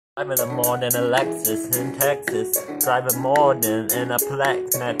Driving more than a Lexus in Texas. Driving more than in a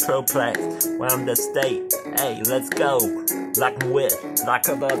Plex, Metroplex. Round the state. Hey, let's go. Like I'm with, like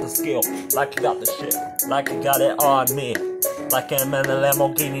I got the skill, like you got the shit, like you got it on me. Like I'm in a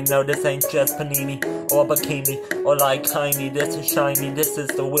Lamborghini, no this ain't just panini or bikini or like Heine. This is shiny, this is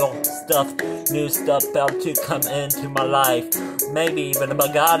the real stuff. New stuff about to come into my life. Maybe even a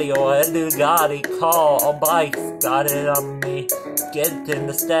Bugatti or a Bugatti car or bike. Got it on me. Get in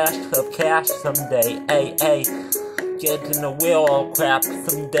the stash of cash someday. Ay, ay. Get in the wheel of crap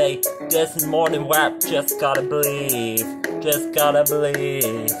someday. This is more than rap. Just gotta believe. Just gotta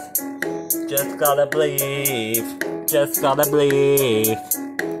believe. Just gotta believe. Just gotta believe.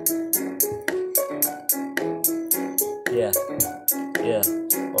 Yeah. Yeah.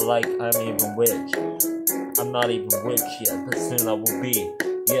 Or like I'm even rich. I'm not even rich yet, but soon I will be.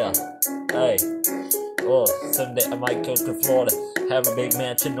 Yeah. Hey. Or someday I might go to Florida, have a big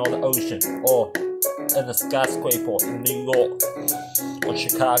mansion on the ocean, or in a skyscraper in New York or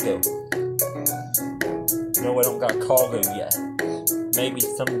Chicago. No, I don't got cargo yet. Maybe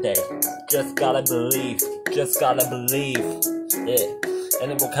someday. Just gotta believe. Just gotta believe. Yeah.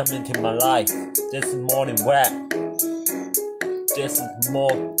 And it will come into my life. This is more than rap. This is more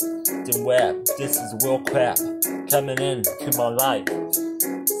than rap. This is real crap coming into my life.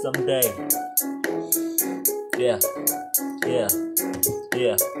 Someday. Yeah. Yeah.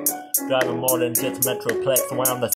 Yeah. Driving more than just a Metroplex around the